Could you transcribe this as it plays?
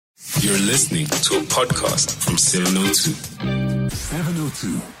You're listening to a podcast from 702.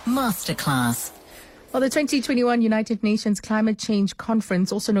 702 Masterclass. Well, the 2021 United Nations Climate Change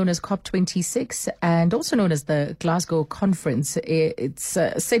Conference, also known as COP26 and also known as the Glasgow Conference, it's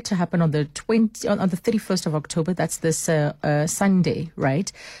set to happen on the 31st of October. That's this Sunday,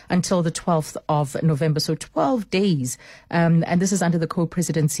 right? Until the 12th of November. So 12 days. And this is under the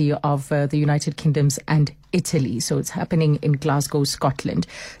co-presidency of the United Kingdoms and Italy. So it's happening in Glasgow, Scotland.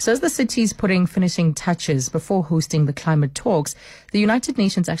 So as the city's putting finishing touches before hosting the climate talks, the United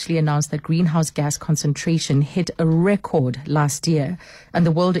Nations actually announced that greenhouse gas concentration hit a record last year, and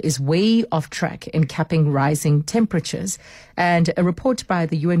the world is way off track in capping rising temperatures. And a report by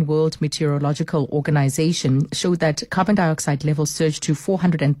the UN World Meteorological Organization showed that carbon dioxide levels surged to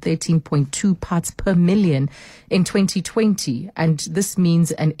 413.2 parts per million in 2020. And this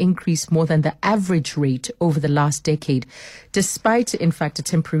means an increase more than the average rate over the last decade, despite, in fact, a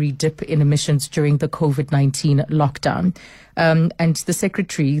temporary dip in emissions during the COVID-19 lockdown. And the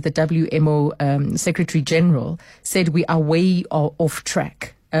secretary, the WMO Secretary General, said we are way off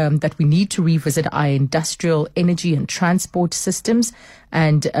track. That we need to revisit our industrial, energy and transport systems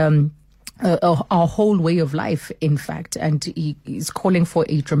and our whole way of life, in fact. And he is calling for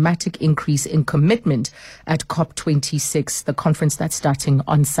a dramatic increase in commitment at COP26, the conference that's starting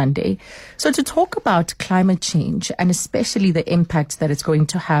on Sunday. So to talk about climate change and especially the impact that it's going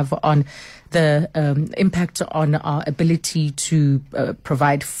to have on the impact on our ability to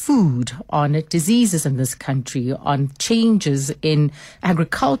provide food, on diseases in this country, on changes in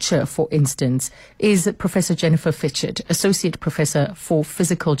agriculture, for instance, is Professor Jennifer Fitchett, Associate Professor for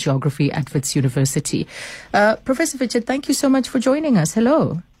Physical Geography at Wits University. Professor Fitchett, thank you so much for joining us.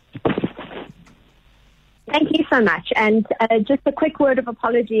 Hello. Thank you so much. And just a quick word of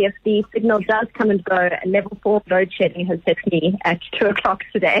apology if the signal does come and go. Level 4 load shedding has hit me at 2 o'clock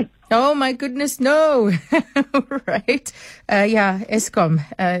today. Oh, my goodness, no. Right. Eskom.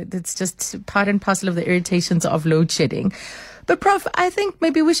 It's just part and parcel of the irritations of load shedding. But Prof, I think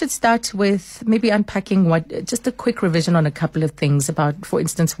maybe we should start with maybe unpacking just a quick revision on a couple of things about, for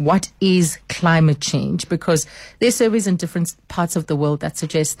instance, what is climate change? Because there's surveys in different parts of the world that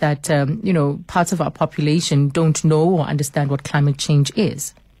suggest that, parts of our population don't know or understand what climate change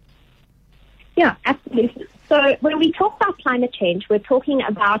is. Yeah, absolutely. So when we talk about climate change, we're talking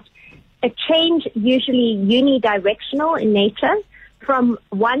about a change usually unidirectional in nature from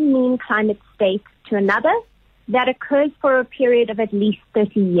one mean climate state to another that occurs for a period of at least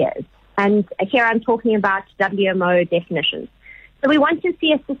 30 years. And here I'm talking about WMO definitions. So we want to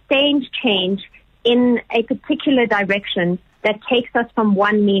see a sustained change in a particular direction that takes us from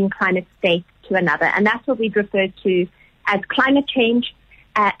one mean climate state to another. And that's what we'd refer to as climate change,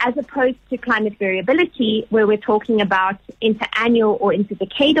 as opposed to climate variability, where we're talking about interannual or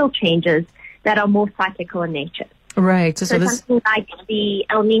interdecadal changes that are more cyclical in nature. Right. So something like the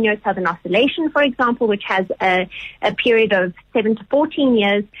El Niño Southern Oscillation, for example, which has a period of 7 to 14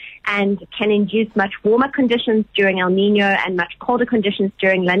 years and can induce much warmer conditions during El Niño and much colder conditions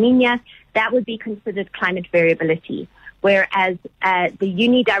during La Niña, that would be considered climate variability. Whereas the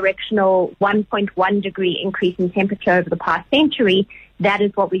unidirectional 1.1 degree increase in temperature over the past century, that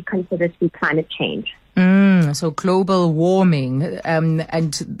is what we consider to be climate change. So global warming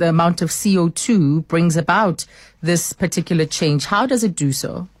and the amount of CO2 brings about this particular change. How does it do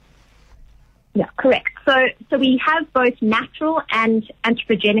so? Yeah, correct. So we have both natural and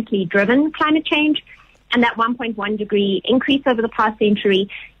anthropogenically driven climate change, and that 1.1 degree increase over the past century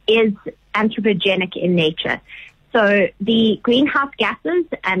is anthropogenic in nature. So the greenhouse gases,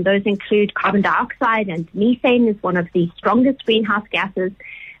 and those include carbon dioxide and methane is one of the strongest greenhouse gases.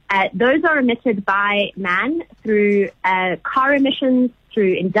 Those are emitted by man through car emissions,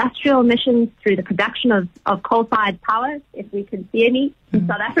 through industrial emissions, through the production of coal-fired power. If we can see any in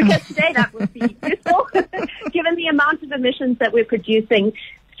South Africa today, that would be useful, given the amount of emissions that we're producing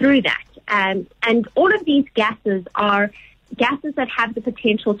through that. And all of these gases are gases that have the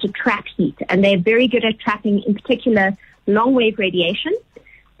potential to trap heat, and they're very good at trapping, in particular, long-wave radiation.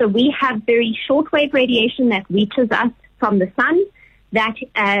 So we have very short-wave radiation that reaches us from the sun. That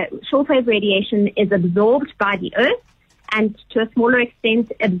short-wave radiation is absorbed by the Earth and to a smaller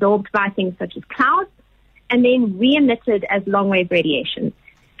extent absorbed by things such as clouds and then re-emitted as long-wave radiation.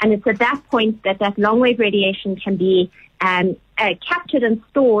 And it's at that point that long-wave radiation can be captured and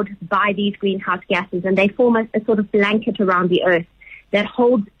stored by these greenhouse gases, and they form a sort of blanket around the Earth that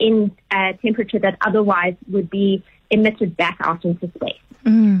holds in temperature that otherwise would be emitted back out into space.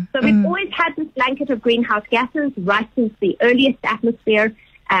 So we've always had this blanket of greenhouse gases right since the earliest atmosphere,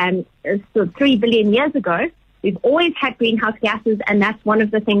 so 3 billion years ago. We've always had greenhouse gases, and that's one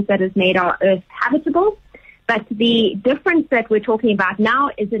of the things that has made our Earth habitable. But the difference that we're talking about now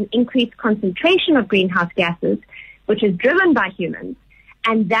is an increased concentration of greenhouse gases, which is driven by humans.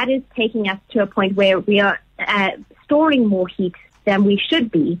 And that is taking us to a point where we are storing more heat than we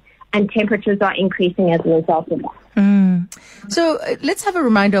should be, and temperatures are increasing as a result of that. So let's have a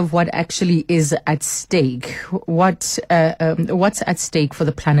reminder of what actually is at stake. What's at stake for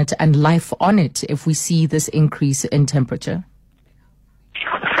the planet and life on it if we see this increase in temperature?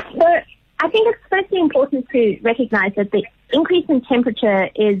 So I think it's firstly important to recognize that the increase in temperature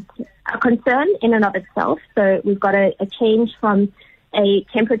is a concern in and of itself. So we've got a change from a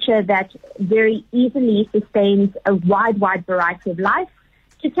temperature that very easily sustains a wide variety of life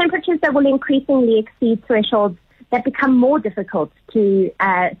to temperatures that will increasingly exceed thresholds that become more difficult to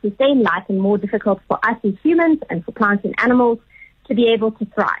sustain life and more difficult for us as humans and for plants and animals to be able to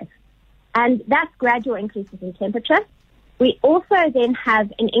thrive. And that's gradual increases in temperature. We also then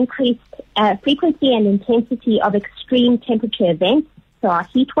have an increased frequency and intensity of extreme temperature events, so our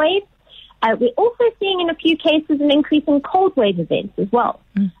heat waves. We're also seeing in a few cases an increase in cold wave events as well,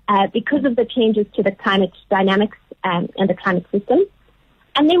 because of the changes to the climate dynamics and the climate system.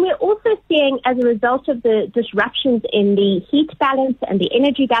 And then we're also seeing, as a result of the disruptions in the heat balance and the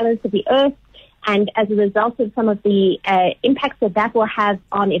energy balance of the Earth, and as a result of some of the impacts that will have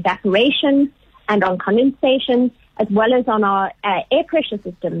on evaporation and on condensation, as well as on our air pressure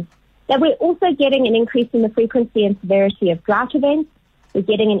systems, that we're also getting an increase in the frequency and severity of drought events. We're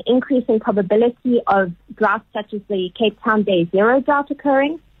getting an increase in probability of droughts such as the Cape Town Day Zero drought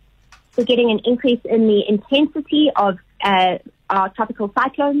occurring. We're getting an increase in the intensity of our tropical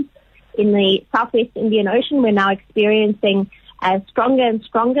cyclones. In the southwest Indian Ocean, we're now experiencing stronger and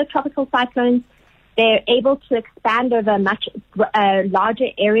stronger tropical cyclones. They're able to expand over a much larger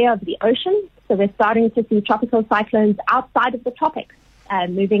area of the ocean. So we're starting to see tropical cyclones outside of the tropics,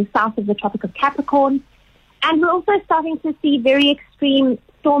 moving south of the Tropic of Capricorn. And we're also starting to see very extreme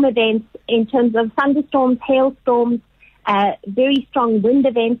storm events in terms of thunderstorms, hailstorms, very strong wind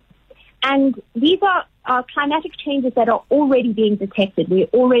events. And these are climatic changes that are already being detected. We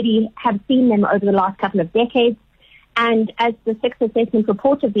already have seen them over the last couple of decades. And as the sixth assessment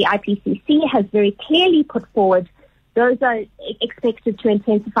report of the IPCC has very clearly put forward, those are expected to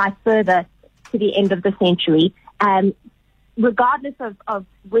intensify further to the end of the century. Regardless of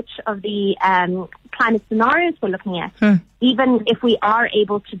which of the climate scenarios we're looking at, even if we are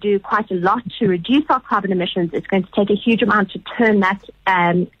able to do quite a lot to reduce our carbon emissions, it's going to take a huge amount to turn that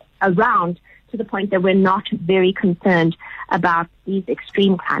around to the point that we're not very concerned about these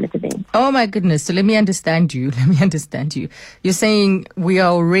extreme climate events. Oh my goodness. So let me understand you. You're saying we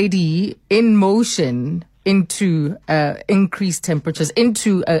are already in motion into increased temperatures,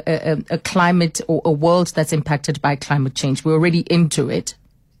 into a climate or a world that's impacted by climate change. We're already into it.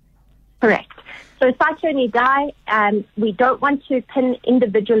 Correct. So Cyclone Idai, we don't want to pin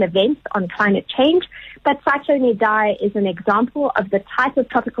individual events on climate change, but Cyclone Idai is an example of the type of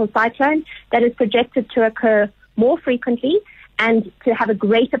tropical cyclone that is projected to occur more frequently and to have a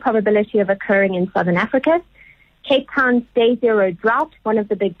greater probability of occurring in southern Africa. Cape Town's Day Zero drought, one of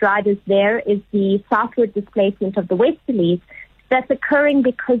the big drivers there is the southward displacement of the westerlies that's occurring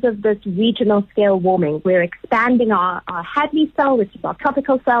because of this regional scale warming. We're expanding our Hadley cell, which is our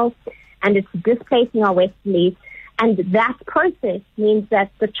tropical cell, and it's displacing our westerlies. And that process means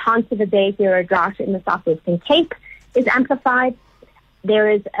that the chance of a Day Zero drought in the southwestern Cape is amplified. There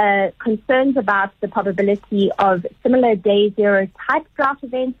is concerns about the probability of similar Day Zero type drought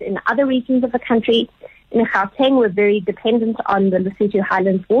events in other regions of the country. In Gauteng, we're very dependent on the Lesotho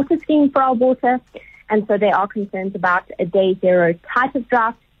Highlands water scheme for our water, and so there are concerns about a Day Zero type of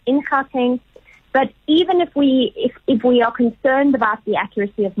drought in Gauteng. But even if we are concerned about the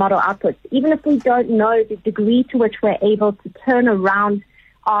accuracy of model outputs, even if we don't know the degree to which we're able to turn around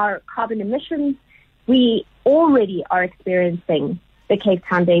our carbon emissions, we already are experiencing the Cape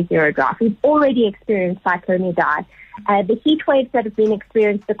Town Day Zero drought. We've already experienced Cyclone Idai. The heat waves that have been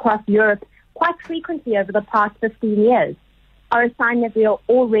experienced across Europe quite frequently over the past 15 years are a sign that we are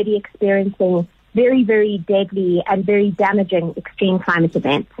already experiencing very, very deadly and very damaging extreme climate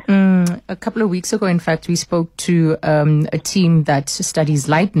events. A couple of weeks ago, in fact, we spoke to a team that studies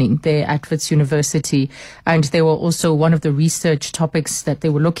lightning there at Wits University, and they were also one of the research topics that they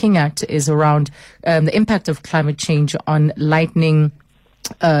were looking at is around the impact of climate change on lightning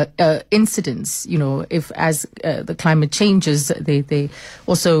incidents. You know, if as the climate changes, they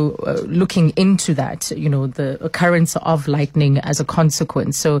also looking into that, you know, the occurrence of lightning as a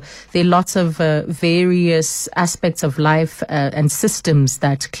consequence. So there are lots of various aspects of life and systems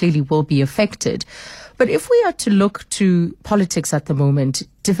that clearly will be affected. But if we are to look to politics at the moment,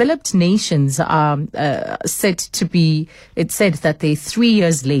 developed nations are said to be, it said that they're 3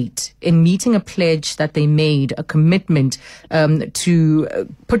 years late in meeting a pledge that they made, a commitment to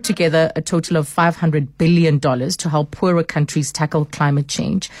put together a total of $500 billion to help poorer countries tackle climate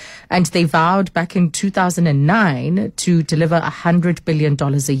change. And they vowed back in 2009 to deliver $100 billion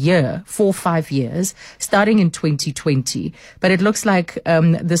a year for 5 years, starting in 2020. But it looks like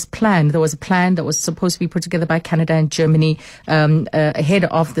this plan, there was a plan that was supposed to be put together by Canada and Germany ahead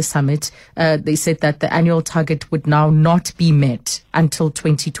of the summit. They said that the annual target would now not be met until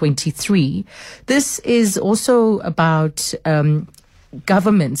 2023. This is also about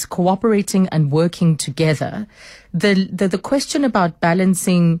governments cooperating and working together. The question about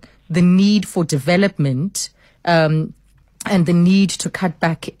balancing the need for development and the need to cut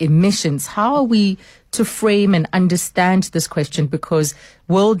back emissions. How are we to frame and understand this question? Because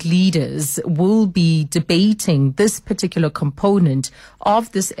world leaders will be debating this particular component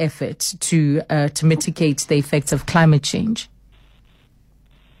of this effort to mitigate the effects of climate change.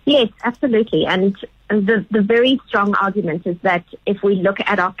 Yes, absolutely. And the very strong argument is that if we look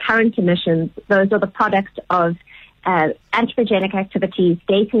at our current emissions, those are the product of anthropogenic activities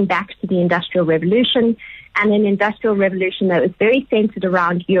dating back to the Industrial Revolution, and an industrial revolution that was very centered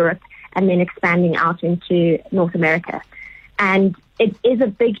around Europe and then expanding out into North America. And it is a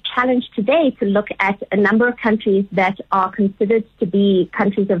big challenge today to look at a number of countries that are considered to be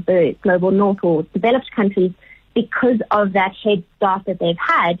countries of the global north or developed countries because of that head start that they've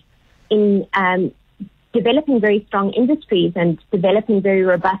had in developing very strong industries and developing very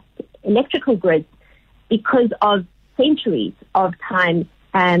robust electrical grids because of centuries of time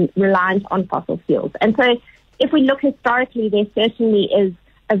reliant on fossil fuels. And so if we look historically, there certainly is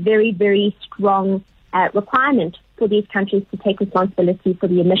a very, very strong requirement for these countries to take responsibility for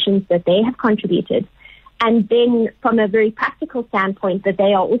the emissions that they have contributed. And then from a very practical standpoint, that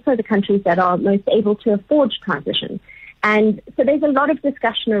they are also the countries that are most able to afford transition. And so there's a lot of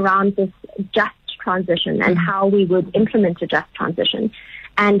discussion around this just transition and how we would implement a just transition,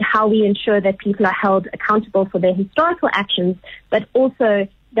 and how we ensure that people are held accountable for their historical actions, but also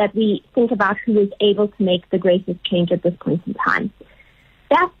that we think about who is able to make the greatest change at this point in time.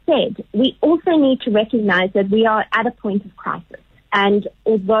 That said, we also need to recognize that we are at a point of crisis. And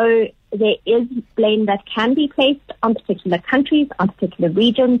although there is blame that can be placed on particular countries, on particular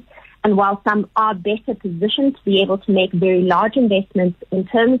regions, and while some are better positioned to be able to make very large investments in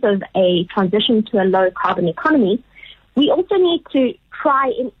terms of a transition to a low carbon economy, we also need to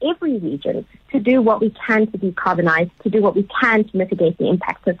try in every region to do what we can to decarbonize, to do what we can to mitigate the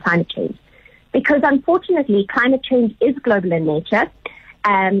impacts of climate change. Because unfortunately, climate change is global in nature.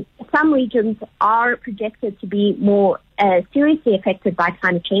 Some regions are projected to be more seriously affected by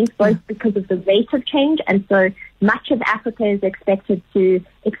climate change, both because of the rate of change, and so much of Africa is expected to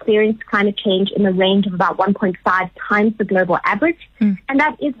experience climate change in the range of about 1.5 times the global average. And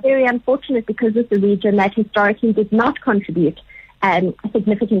that is very unfortunate because it's a region that historically did not contribute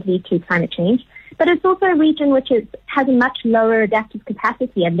significantly to climate change. But it's also a region which has a much lower adaptive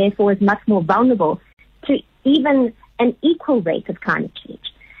capacity and therefore is much more vulnerable to even an equal rate of climate change.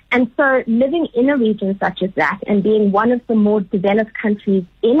 And so living in a region such as that and being one of the more developed countries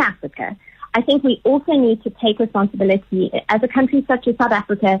in Africa, I think we also need to take responsibility. As a country such as South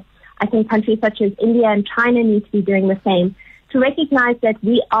Africa, I think countries such as India and China need to be doing the same, to recognize that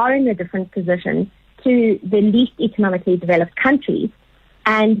we are in a different position to the least economically developed countries,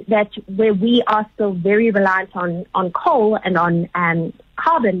 and that where we are still very reliant on coal and on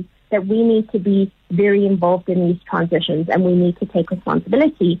carbon, that we need to be very involved in these transitions, and we need to take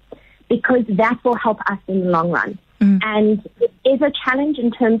responsibility, because that will help us in the long run. And it is a challenge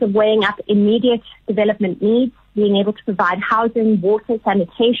in terms of weighing up immediate development needs, being able to provide housing, water,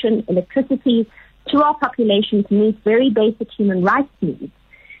 sanitation, electricity to our population to meet very basic human rights needs,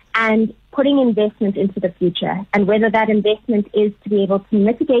 and putting investment into the future. And whether that investment is to be able to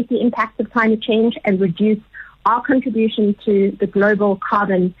mitigate the impacts of climate change and reduce our contribution to the global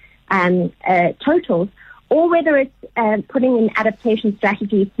carbon totals, or whether it's putting in adaptation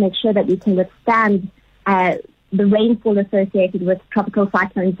strategies to make sure that we can withstand the rainfall associated with tropical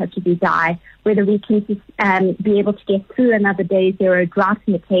cyclones such as Idai, whether we can be able to get through another day zero drought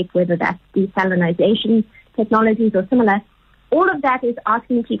in the Cape, whether that's desalinization technologies or similar. All of that is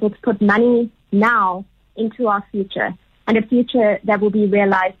asking people to put money now into our future, and a future that will be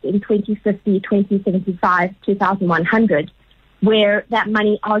realized in 2050, 2075, 2100, where that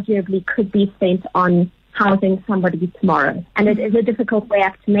money arguably could be spent on housing somebody tomorrow. And it is a difficult way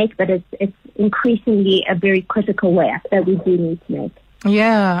up to make, but it's increasingly a very critical way up that we do need to make.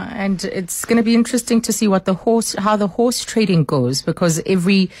 Yeah, and it's going to be interesting to see how the horse trading goes, because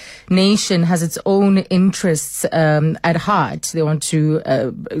every nation has its own interests at heart. They want to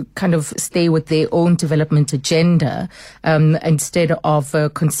kind of stay with their own development agenda instead of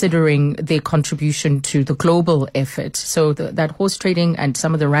considering their contribution to the global effort. So that horse trading and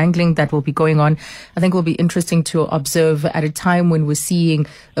some of the wrangling that will be going on, I think will be interesting to observe at a time when we're seeing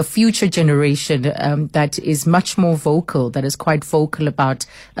a future generation that is much more vocal, that is quite vocal about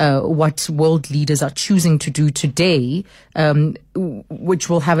what world leaders are choosing to do today, which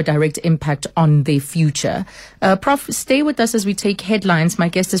will have a direct impact on their future. Prof, stay with us as we take headlines. My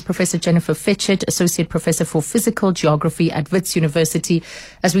guest is Professor Jennifer Fitchett, Associate Professor for Physical Geography at Wits University,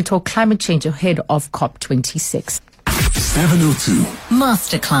 as we talk climate change ahead of COP26. 702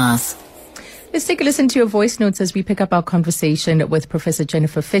 Masterclass. Let's take a listen to your voice notes as we pick up our conversation with Professor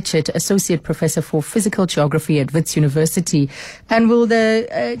Jennifer Fitchett, Associate Professor for Physical Geography at Wits University. And we'll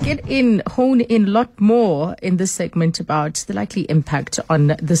hone in a lot more in this segment about the likely impact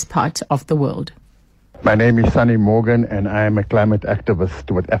on this part of the world. My name is Sunny Morgan, and I am a climate activist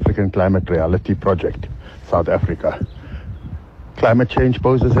with African Climate Reality Project, South Africa. Climate change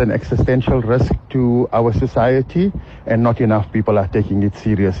poses an existential risk to our society, and not enough people are taking it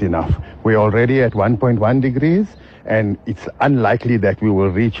serious enough. We're already at 1.1 degrees, and it's unlikely that we will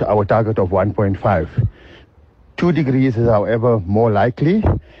reach our target of 1.5. 2 degrees is, however, more likely,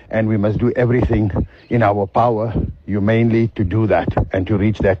 and we must do everything in our power, humanely, to do that and to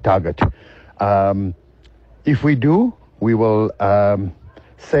reach that target. If we do, we will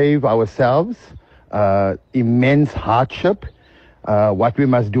save ourselves immense hardship. What we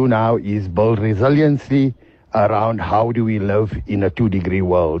must do now is build resiliency around how do we live in a 2-degree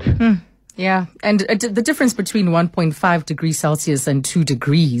world. Yeah, and the difference between 1.5 degrees Celsius and 2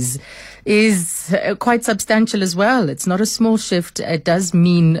 degrees is quite substantial as well. It's not a small shift. It does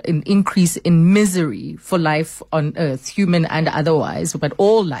mean an increase in misery for life on Earth, human and otherwise, but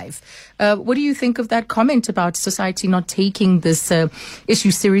all life. What do you think of that comment about society not taking this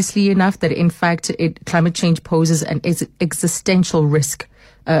issue seriously enough, that in fact climate change poses an existential risk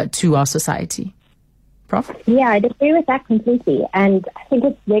to our society? Prof? Yeah, I'd agree with that completely. And I think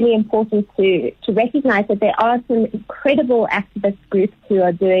it's really important to recognize that there are some incredible activist groups who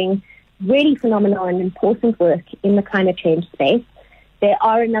are doing really phenomenal and important work in the climate change space. There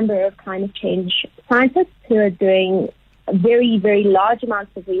are a number of climate change scientists who are doing very, very large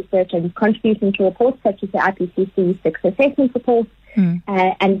amounts of research and contributing to reports such as the IPCC 6 assessment reports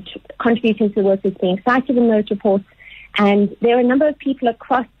and contributing to the work that's being cited in those reports. And there are a number of people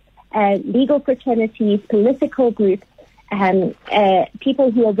across legal fraternities, political groups,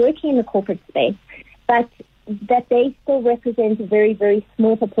 people who are working in the corporate space, but that they still represent a very, very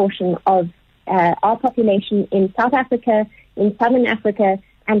small proportion of our population in South Africa, in Southern Africa,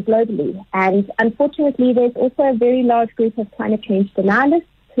 and globally. And unfortunately, there's also a very large group of climate change denialists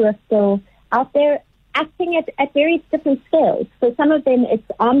who are still out there acting at various different scales. For some of them, it's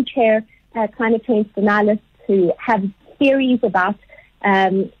armchair climate change denialists who have theories about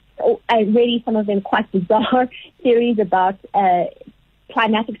really some of them quite bizarre theories about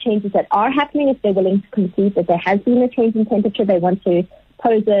climatic changes that are happening. If they're willing to concede that there has been a change in temperature, they want to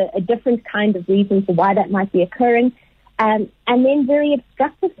pose a different kind of reason for why that might be occurring. And then very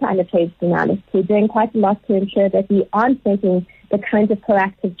obstructive climate change denialists who are doing quite a lot to ensure that we aren't making the kinds of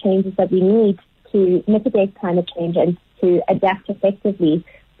proactive changes that we need to mitigate climate change and to adapt effectively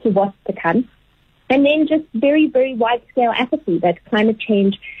to what's to come. And then just very, very wide-scale apathy that climate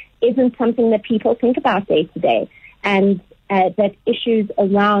change isn't something that people think about day to day, and that issues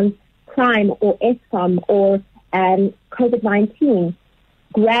around crime or Eskom or COVID-19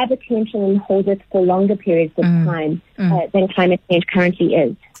 grab attention and hold it for longer periods of time than climate change currently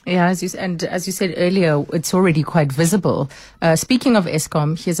is. Yeah, as you said earlier, it's already quite visible. Speaking of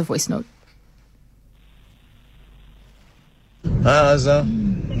Eskom, here's a voice note. Hi, Azza.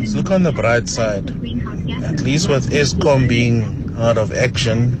 Let's look on the bright side. At least with Eskom being out of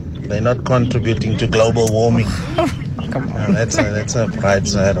action, they're not contributing to global warming. That's a bright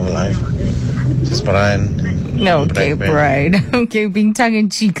side of life. Just Brian. No, okay, Brian. Okay, being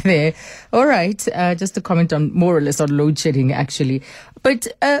tongue-in-cheek there. All right, just a comment on more or less on load shedding, actually. But,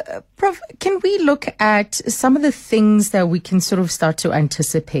 Prof, can we look at some of the things that we can sort of start to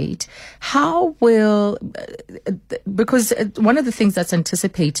anticipate? How will, because one of the things that's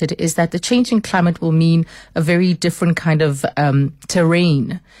anticipated is that the changing climate will mean a very different kind of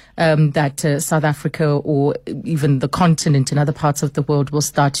terrain that South Africa or even the continent and other parts of the world will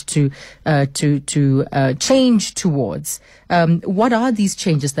start to change towards. What are these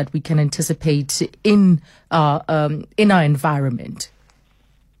changes that we can anticipate in our environment?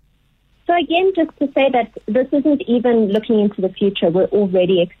 So again, just to say that this isn't even looking into the future. We're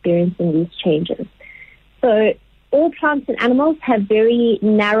already experiencing these changes. So all plants and animals have very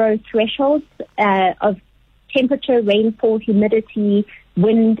narrow thresholds of temperature, rainfall, humidity,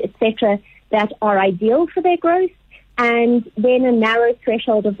 wind, etc., that are ideal for their growth, and then a narrow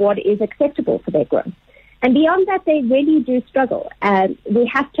threshold of what is acceptable for their growth. And beyond that, they really do struggle.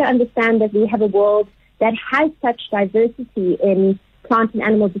 We have to understand that we have a world that has such diversity in plant and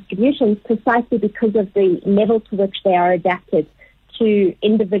animal distributions precisely because of the level to which they are adapted to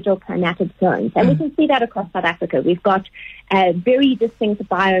individual climatic zones. And we can see that across South Africa. We've got very distinct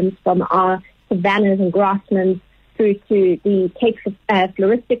biomes from our savannas and grasslands through to the Cape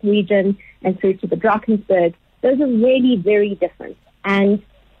Floristic region and through to the Drakensberg. Those are really very different. And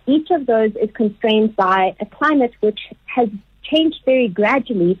each of those is constrained by a climate which has changed very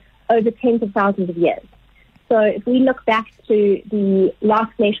gradually over tens of thousands of years. So if we look back to the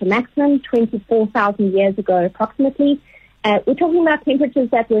last glacial maximum, 24,000 years ago approximately, we're talking about temperatures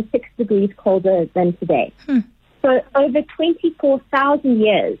that were 6 degrees colder than today. So over 24,000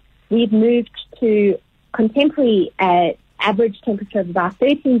 years, we've moved to contemporary average temperature of about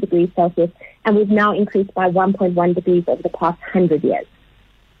 13 degrees Celsius, and we've now increased by 1.1 degrees over the past 100 years.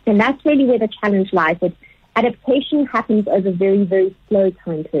 And that's really where the challenge lies, that adaptation happens over very, very slow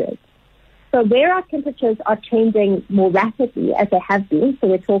time periods. So where our temperatures are changing more rapidly, as they have been, so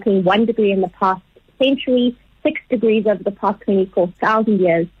we're talking 1 degree in the past century, 6 degrees over the past 24,000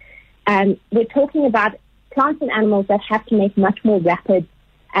 years, we're talking about plants and animals that have to make much more rapid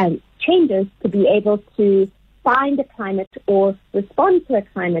changes to be able to find a climate or respond to a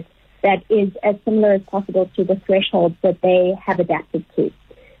climate that is as similar as possible to the thresholds that they have adapted to.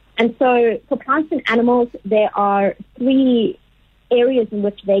 And so for plants and animals, there are 3 areas in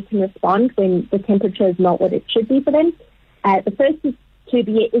which they can respond when the temperature is not what it should be for them. The first is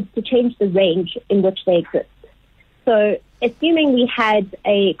to change the range in which they exist. So assuming we had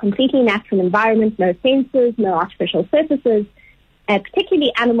a completely natural environment, no sensors, no artificial surfaces,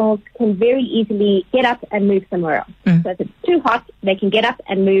 particularly animals can very easily get up and move somewhere else. So if it's too hot, they can get up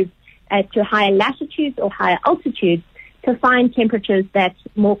and move to higher latitudes or higher altitudes to find temperatures that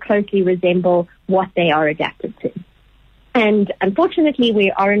more closely resemble what they are adapted to. And unfortunately,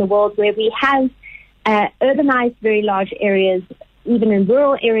 we are in a world where we have urbanized very large areas. Even in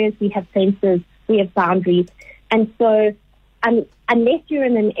rural areas, we have fences, we have boundaries. And so unless you're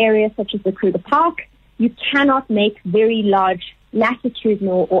in an area such as the Kruger Park, you cannot make very large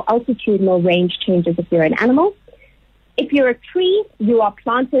latitudinal or altitudinal range changes if you're an animal. If you're a tree, you are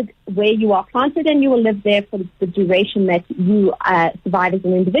planted where you are planted and you will live there for the duration that you survive as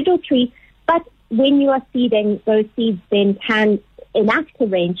an individual tree. But when you are seeding, those seeds then can enact a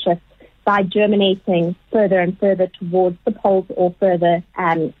range shift by germinating further and further towards the poles or further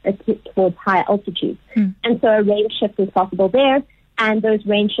towards higher altitudes. And so a range shift is possible there, and those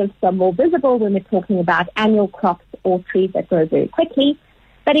range shifts are more visible when we're talking about annual crops or trees that grow very quickly.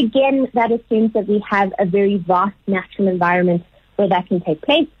 But again, that assumes that we have a very vast natural environment where that can take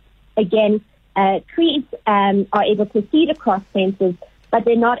place. Again, trees are able to seed across fences, but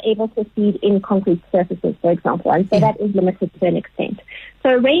they're not able to seed in concrete surfaces, for example. And so that is limited to an extent. So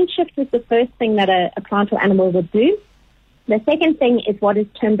a range shift is the first thing that a plant or animal would do. The second thing is what is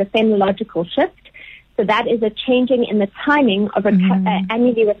termed a phenological shift. So that is a changing in the timing of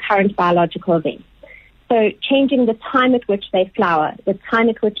annually recurrent biological events. So changing the time at which they flower, the time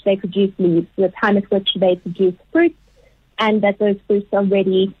at which they produce leaves, the time at which they produce fruits, and that those fruits are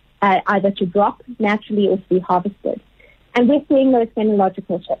ready either to drop naturally or to be harvested. And we're seeing those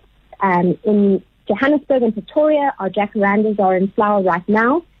phenological shifts. In Johannesburg and Pretoria, our jacarandas are in flower right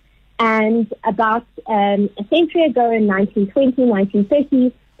now. And about a century ago in 1920,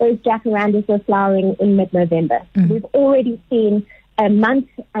 1930, those jacarandas were flowering in mid-November. We've already seen a month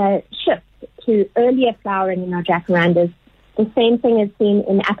shift to earlier flowering in our jacarandas. The same thing is seen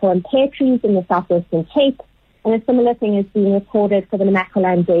in apple and pear trees in the southwestern Cape, and a similar thing is being recorded for the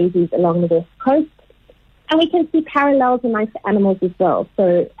Namaqualand daisies along the west coast. And we can see parallels amongst animals as well.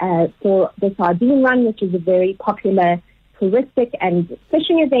 So for the sardine run, which is a very popular touristic and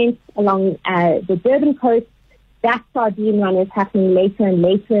fishing event along the Durban coast, that sardine run is happening later and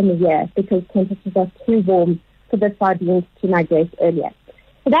later in the year because temperatures are too warm for the sardines to migrate earlier.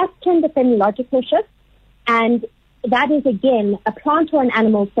 So that's termed a phenological shift, and that is, again, a plant or an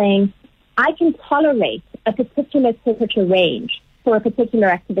animal saying, I can tolerate a particular temperature range for a particular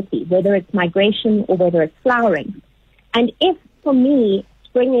activity, whether it's migration or whether it's flowering. And if, for me,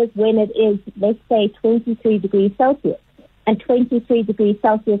 spring is when it is, let's say, 23 degrees Celsius, and 23 degrees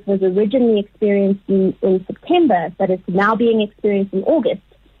Celsius was originally experienced in September, but it's now being experienced in August,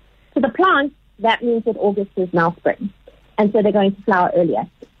 To the plants, that means that August is now spring. And so they're going to flower earlier.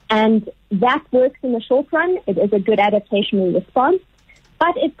 And that works in the short run. It is a good adaptational response,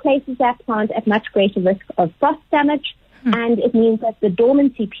 but it places that plant at much greater risk of frost damage. And it means that the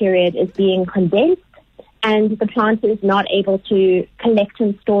dormancy period is being condensed and the plant is not able to collect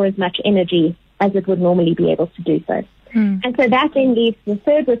and store as much energy as it would normally be able to do so. And so that then leaves the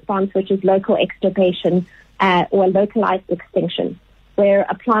third response, which is local extirpation or localized extinction, where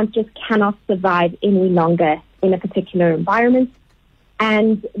a plant just cannot survive any longer in a particular environment.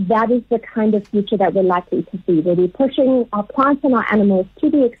 And that is the kind of future that we're likely to see, where we're pushing our plants and our animals to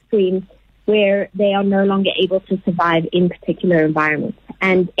the extreme where they are no longer able to survive in particular environments.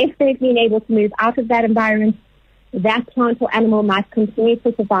 And if they've been able to move out of that environment, that plant or animal might continue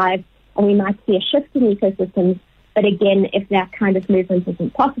to survive, and we might see a shift in ecosystems. But again, if that kind of movement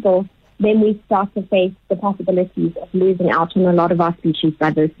isn't possible, then we start to face the possibilities of losing out on a lot of our species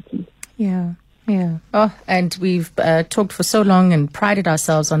diversity. Yeah. Oh, and we've talked for so long and prided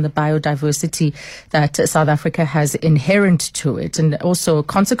ourselves on the biodiversity that South Africa has inherent to it. And also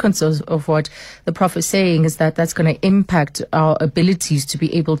consequences of what the Prof is saying is that that's going to impact our abilities to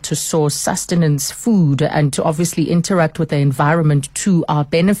be able to source sustenance, food, and to obviously interact with the environment to our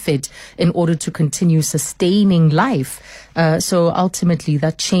benefit in order to continue sustaining life. So ultimately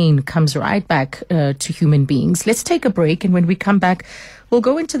that chain comes right back to human beings. Let's take a break, and when we come back, we'll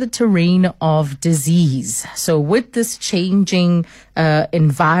go into the terrain of disease. So with this changing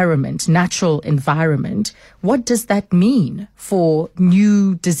environment, natural environment, what does that mean for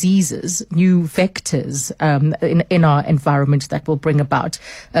new diseases, new vectors in our environment that will bring about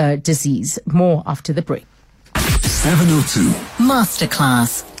disease? More after the break. 702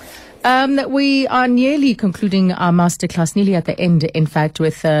 Masterclass. We are nearly concluding our masterclass, nearly at the end, in fact,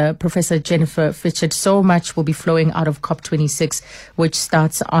 with Professor Jennifer Fitchett. So much will be flowing out of COP26, which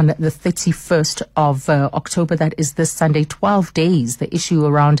starts on the 31st of October. That is this Sunday, 12 days. The issue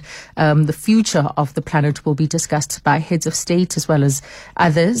around the future of the planet will be discussed by heads of state as well as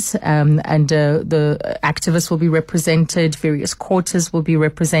others. And the activists will be represented, various quarters will be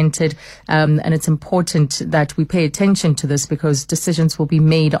represented. And it's important that we pay attention to this because decisions will be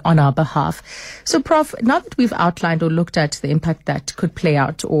made on our behalf. So, Prof, now that we've outlined or looked at the impact that could play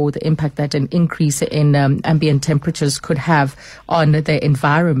out or the impact that an increase in ambient temperatures could have on the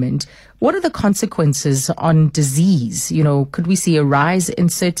environment, what are the consequences on disease? You know, could we see a rise in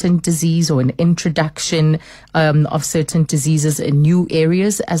certain disease or an introduction of certain diseases in new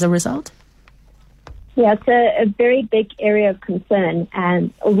areas as a result? Yeah, it's a very big area of concern.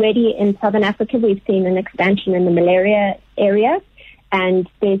 And already in Southern Africa, we've seen an expansion in the malaria area. And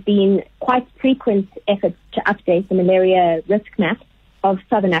there's been quite frequent efforts to update the malaria risk map of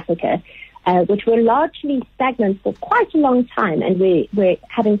Southern Africa, which were largely stagnant for quite a long time. And we're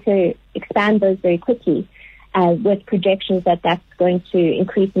having to expand those very quickly with projections that that's going to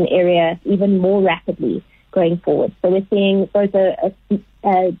increase in area even more rapidly going forward. So we're seeing both a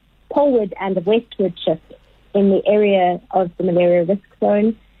poleward and a westward shift in the area of the malaria risk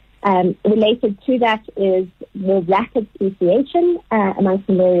zone. Related to that is more rapid speciation amongst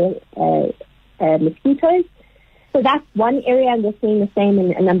malaria mosquitoes. So that's one area, and we're seeing the same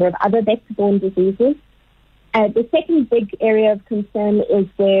in a number of other vector-borne diseases. The second big area of concern is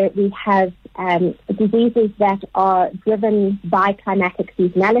where we have diseases that are driven by climatic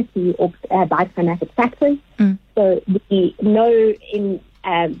seasonality or by climatic factors. So we know in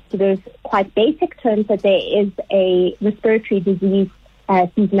sort of quite basic terms that there is a respiratory disease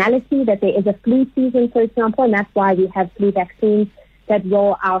seasonality, that there is a flu season, for example, and that's why we have flu vaccines that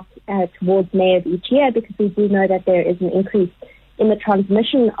roll out towards May of each year, because we do know that there is an increase in the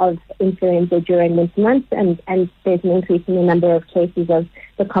transmission of influenza during winter months, and there's an increase in the number of cases of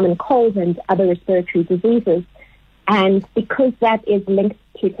the common cold and other respiratory diseases. And because that is linked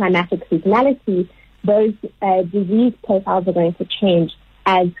to climatic seasonality, those disease profiles are going to change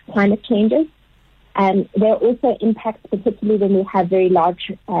as climate changes. There are also impacts, particularly when we have very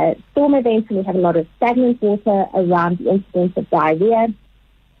large storm events and we have a lot of stagnant water around the incidence of diarrhea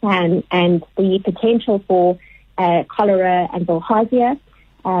and the potential for cholera and bilharzia.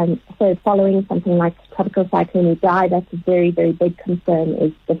 So following something like tropical cyclone Idai, that's a very, very big concern,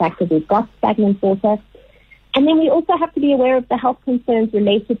 is the fact that we've got stagnant water. And then we also have to be aware of the health concerns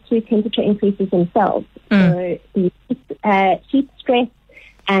related to temperature increases themselves. So the heat stress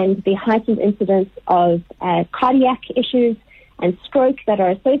and the heightened incidence of cardiac issues and stroke that are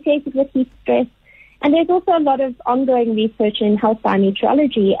associated with heat stress. And there's also a lot of ongoing research in health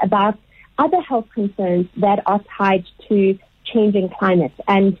biometeorology about other health concerns that are tied to changing climate,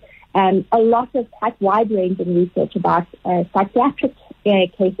 and a lot of quite wide-ranging research about psychiatric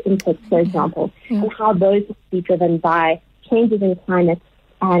case inputs, for example, and how those will be driven by changes in climate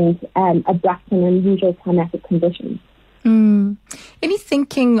and abrupt and unusual climatic conditions. Any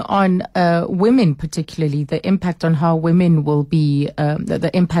thinking on women, particularly the impact on how women will be, the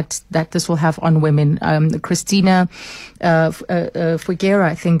impact that this will have on women? Christina Figueira,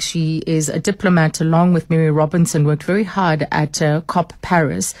 I think she is a diplomat, along with Mary Robinson, worked very hard at COP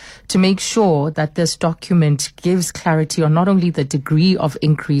Paris to make sure that this document gives clarity on not only the degree of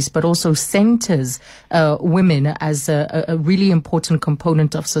increase, but also centers women as a really important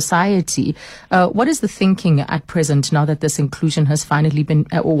component of society. What is the thinking at present now that this inclusion has finally been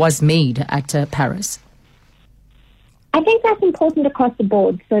was made at Paris? I think that's important across the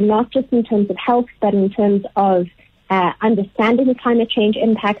board. So not just in terms of health, but in terms of understanding the climate change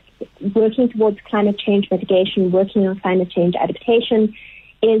impacts, working towards climate change mitigation, working on climate change adaptation,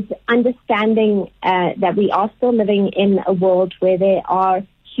 is understanding that we are still living in a world where there are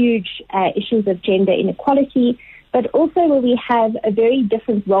huge issues of gender inequality, but also where we have a very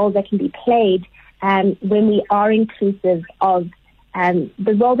different role that can be played when we are inclusive of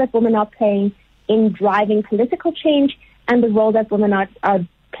the role that women are playing in driving political change and the role that women are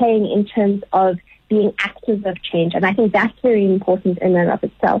playing in terms of being actors of change. And I think that's very important in and of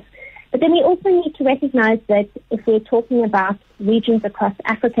itself. But then we also need to recognize that if we're talking about regions across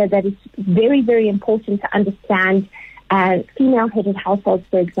Africa, that it's very, very important to understand female-headed households,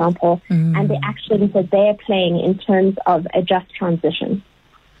 for example, and the actions that they're playing in terms of a just transition.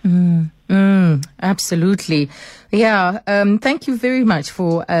 Absolutely. Yeah. Thank you very much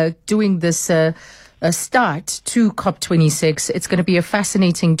for doing this start to COP26. It's going to be a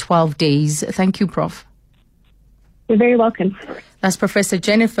fascinating 12 days. Thank you, Prof. You're very welcome. That's Professor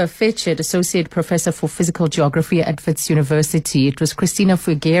Jennifer Fetchard, Associate Professor for Physical Geography at Wits University. It was Christina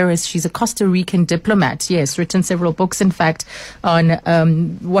Figueira. She's a Costa Rican diplomat, yes, written several books, in fact, on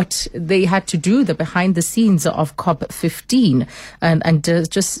what they had to do, the behind the scenes of COP15,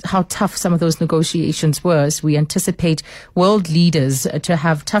 and just how tough some of those negotiations were. As we anticipate world leaders to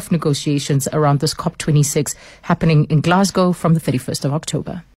have tough negotiations around this COP26 happening in Glasgow from the 31st of October.